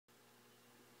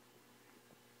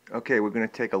Okay, we're going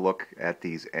to take a look at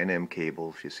these NM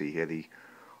cables. You see here the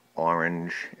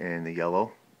orange and the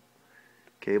yellow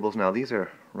cables. Now these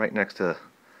are right next to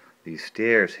these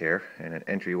stairs here and an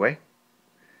entryway.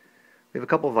 We have a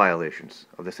couple of violations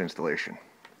of this installation.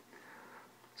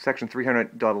 Section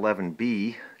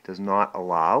 300.11b does not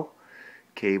allow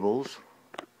cables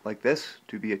like this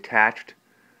to be attached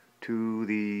to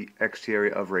the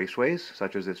exterior of raceways,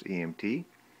 such as this EMT.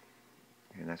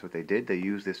 And that's what they did. They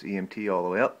used this EMT all the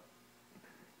way up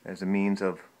as a means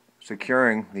of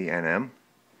securing the NM.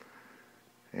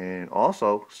 And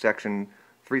also, section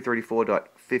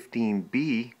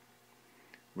 334.15b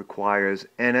requires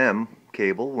NM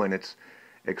cable, when it's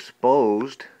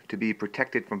exposed, to be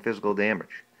protected from physical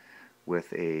damage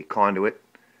with a conduit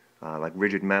like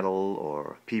rigid metal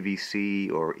or PVC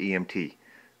or EMT.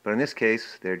 But in this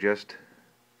case, they're just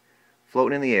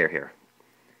floating in the air here.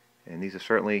 And these are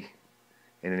certainly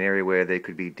in an area where they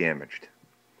could be damaged.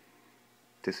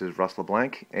 This is Russ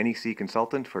LeBlanc, NEC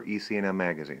Consultant for EC&M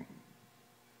Magazine.